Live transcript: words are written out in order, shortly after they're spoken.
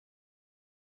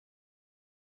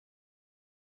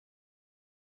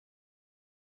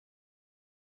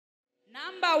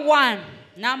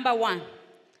Number one,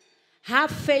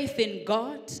 have faith in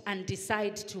God and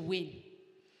decide to win.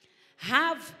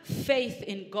 Have faith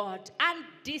in God and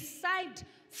decide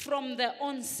from the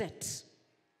onset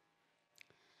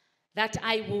that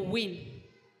I will win.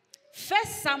 1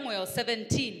 Samuel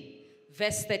 17,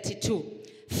 verse 32.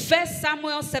 1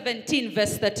 Samuel 17,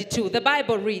 verse 32. The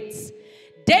Bible reads,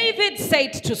 David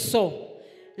said to Saul,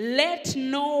 let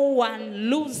no one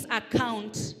lose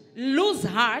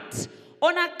heart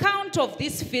on account of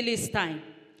this Philistine.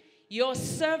 Your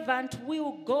servant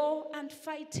will go and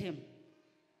fight him.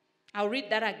 I'll read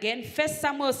that again. 1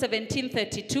 Samuel 17,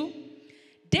 32.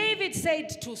 David said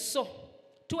to Saul,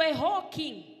 to a whole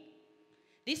king,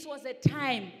 this was a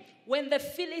time when the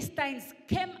Philistines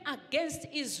came against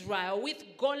Israel with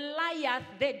Goliath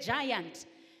the giant,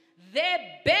 the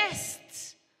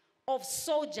best of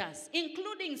soldiers,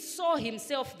 including Saul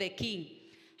himself, the king,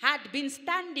 had been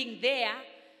standing there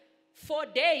for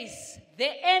days. The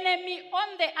enemy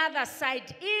on the other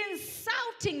side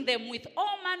insulting them with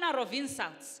all manner of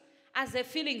insults as a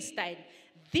Philistine.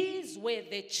 These were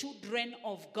the children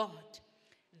of God.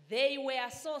 They were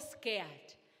so scared.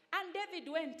 And David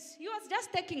went. He was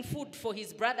just taking food for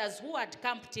his brothers who had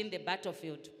camped in the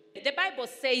battlefield. The Bible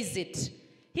says it.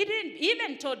 He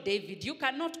even told David, you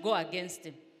cannot go against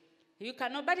him. You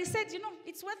cannot. But he said,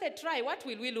 it's worth a try. What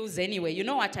will we lose anyway? You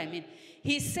know what I mean?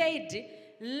 He said,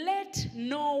 let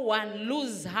no one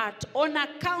lose heart on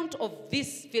account of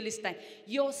this Philistine.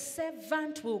 Your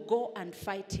servant will go and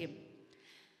fight him.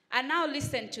 And now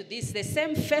listen to this. The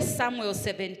same 1 Samuel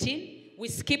 17. We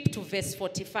skip to verse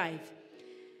 45.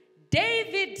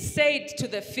 David said to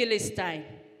the Philistine,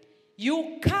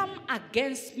 you come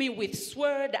against me with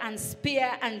sword and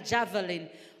spear and javelin,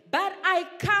 but I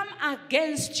come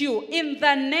against you in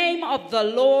the name of the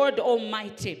Lord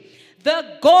Almighty,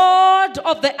 the God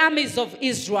of the armies of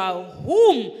Israel,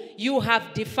 whom you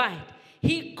have defied.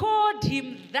 He called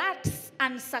him that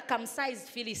uncircumcised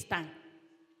Philistine.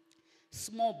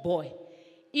 Small boy.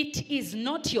 It is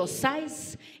not your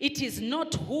size. It is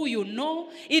not who you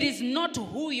know. It is not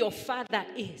who your father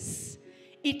is.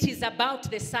 It is about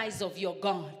the size of your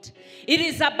God. It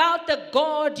is about the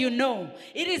God you know.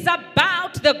 It is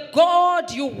about the God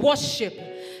you worship.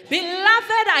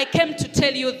 Beloved, I came to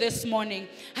tell you this morning,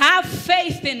 have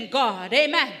faith in God.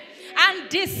 Amen. And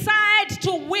decide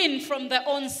to win from the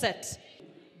onset.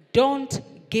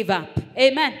 Don't give up.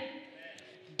 Amen.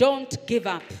 Don't give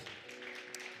up.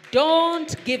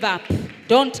 Don't give up.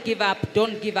 Don't give up.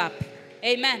 Don't give up.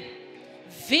 Amen.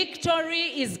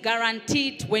 Victory is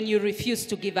guaranteed when you refuse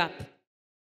to give up.